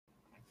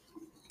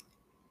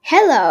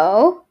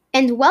Hello,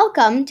 and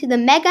welcome to the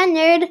Mega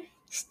Nerd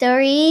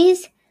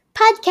Stories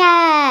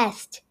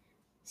podcast.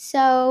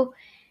 So,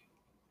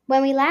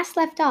 when we last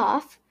left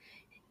off,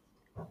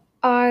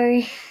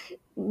 our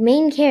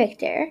main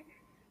character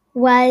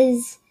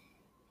was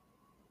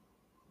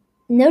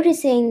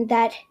noticing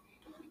that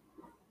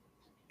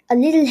a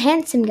little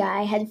handsome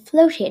guy had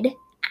floated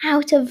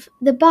out of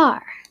the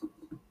bar.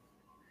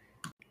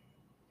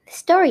 The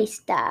story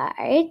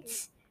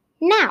starts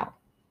now.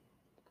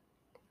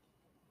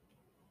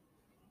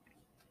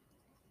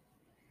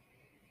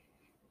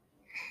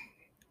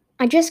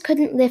 I just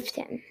couldn't lift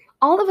him.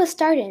 All of a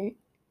sudden,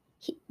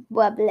 he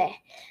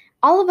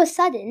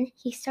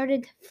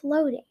started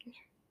floating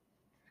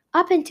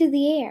up into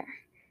the air,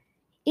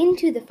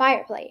 into the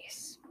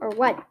fireplace, or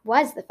what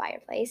was the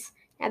fireplace.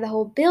 Now the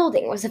whole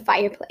building was a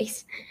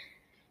fireplace.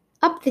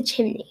 Up the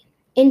chimney,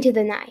 into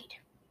the night.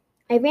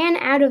 I ran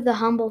out of the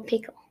humble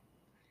pickle.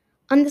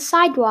 On the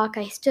sidewalk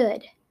I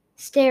stood,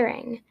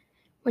 staring,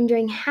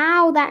 wondering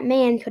how that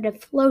man could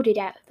have floated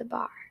out of the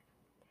bar.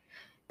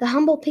 The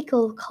humble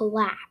pickle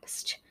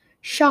collapsed,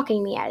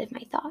 shocking me out of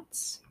my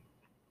thoughts.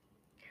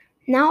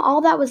 Now all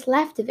that was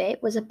left of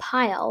it was a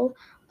pile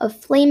of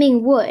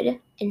flaming wood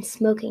and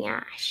smoking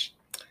ash.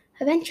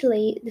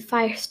 Eventually, the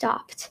fire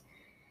stopped.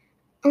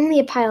 Only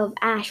a pile of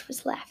ash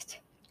was left.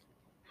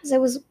 As I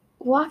was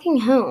walking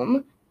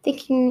home,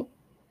 thinking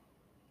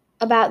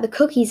about the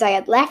cookies I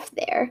had left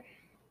there,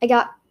 I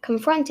got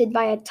confronted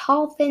by a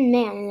tall, thin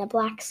man in a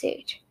black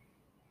suit.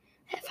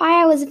 "That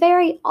fire was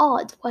very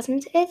odd,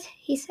 wasn't it?"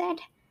 he said.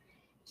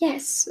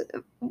 "Yes.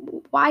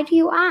 Why do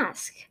you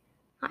ask?"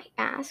 I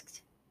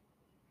asked.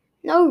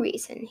 "No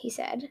reason," he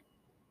said,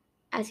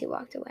 as he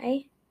walked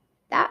away.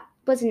 That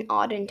was an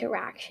odd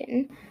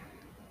interaction,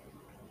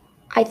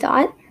 I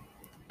thought.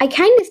 I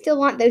kind of still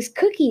want those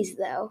cookies,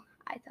 though,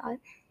 I thought.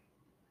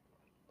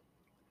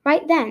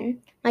 Right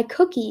then, my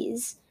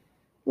cookies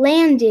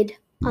landed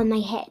on my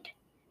head.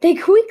 They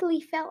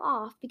quickly fell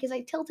off because I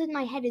tilted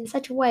my head in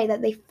such a way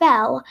that they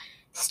fell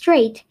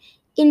straight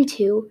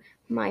into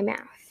my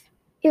mouth.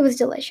 It was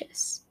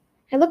delicious.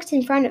 I looked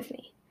in front of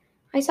me.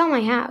 I saw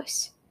my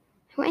house.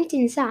 I went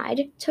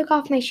inside, took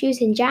off my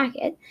shoes and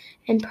jacket,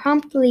 and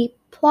promptly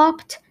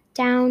plopped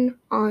down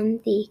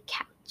on the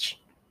couch.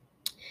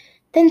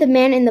 Then the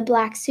man in the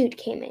black suit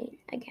came in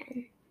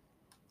again.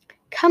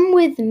 "Come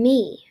with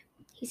me,"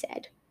 he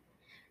said.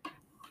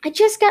 "I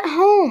just got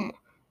home.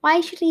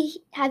 Why should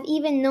he have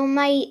even known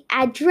my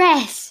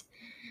address?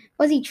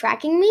 Was he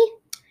tracking me?"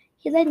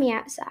 He led me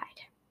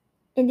outside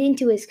and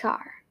into his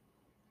car.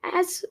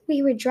 As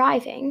we were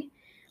driving,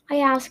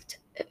 I asked,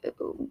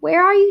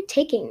 "Where are you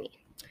taking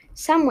me?"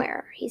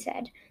 "Somewhere," he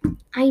said.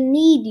 "I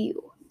need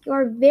you. You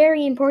are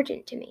very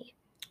important to me."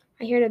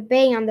 I heard a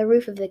bang on the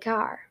roof of the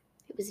car.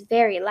 It was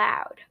very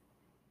loud.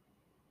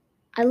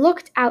 I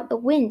looked out the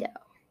window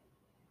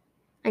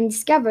and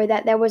discovered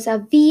that there was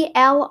a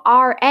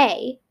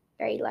V.L.R.A,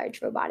 very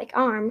large robotic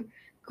arm,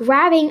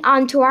 grabbing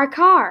onto our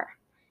car.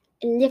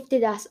 It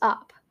lifted us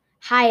up,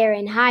 higher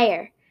and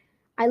higher.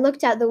 I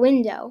looked out the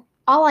window.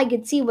 All I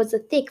could see was a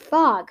thick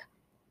fog.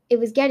 It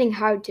was getting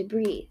hard to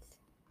breathe.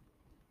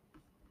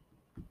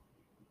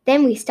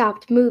 Then we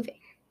stopped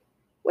moving.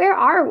 "Where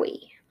are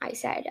we?" I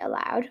said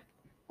aloud.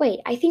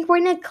 "Wait, I think we're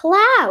in a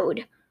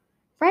cloud."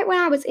 Right when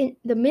I was in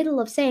the middle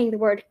of saying the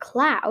word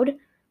cloud,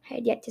 I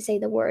had yet to say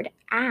the word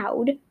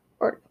 "oud,"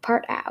 or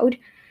part "oud,"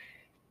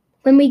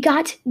 when we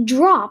got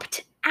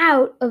dropped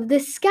out of the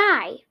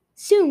sky.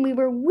 Soon we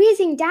were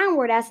whizzing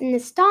downward at an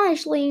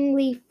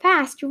astonishingly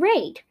fast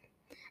rate.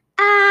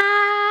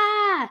 "Ah!"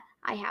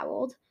 I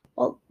howled,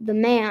 while the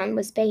man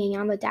was banging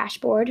on the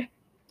dashboard.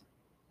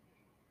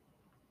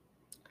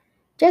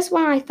 Just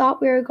when I thought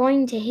we were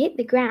going to hit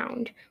the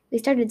ground, we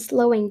started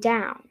slowing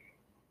down.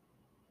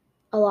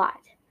 A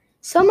lot.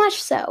 So much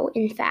so,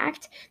 in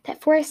fact,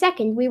 that for a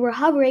second we were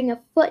hovering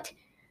a foot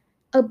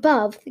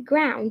above the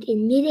ground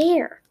in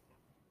midair.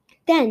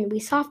 Then we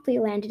softly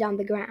landed on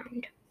the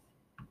ground.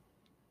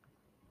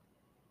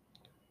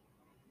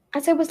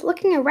 As I was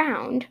looking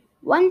around,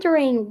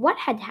 wondering what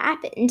had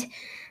happened,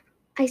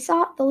 I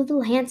saw the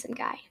little handsome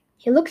guy.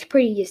 He looked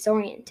pretty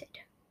disoriented.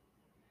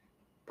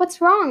 "What's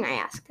wrong?" I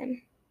asked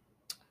him.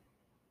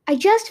 "I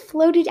just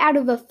floated out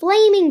of a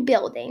flaming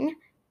building.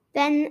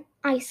 Then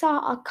I saw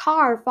a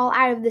car fall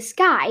out of the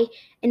sky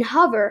and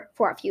hover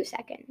for a few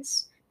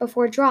seconds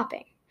before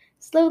dropping,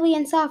 slowly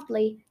and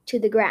softly, to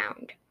the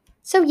ground.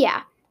 So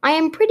yeah, I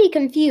am pretty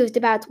confused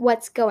about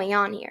what's going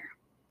on here."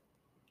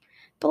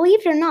 "Believe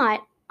it or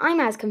not, I'm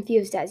as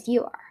confused as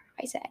you are,"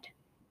 I said.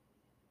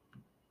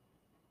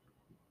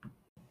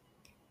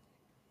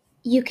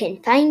 You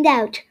can find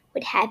out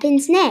what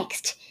happens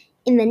next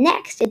in the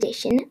next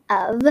edition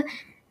of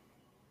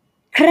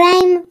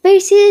Crime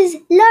vs.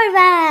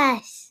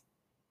 Larvas!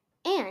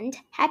 And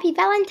happy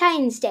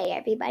Valentine's Day,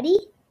 everybody!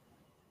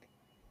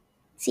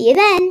 See you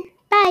then!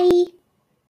 Bye!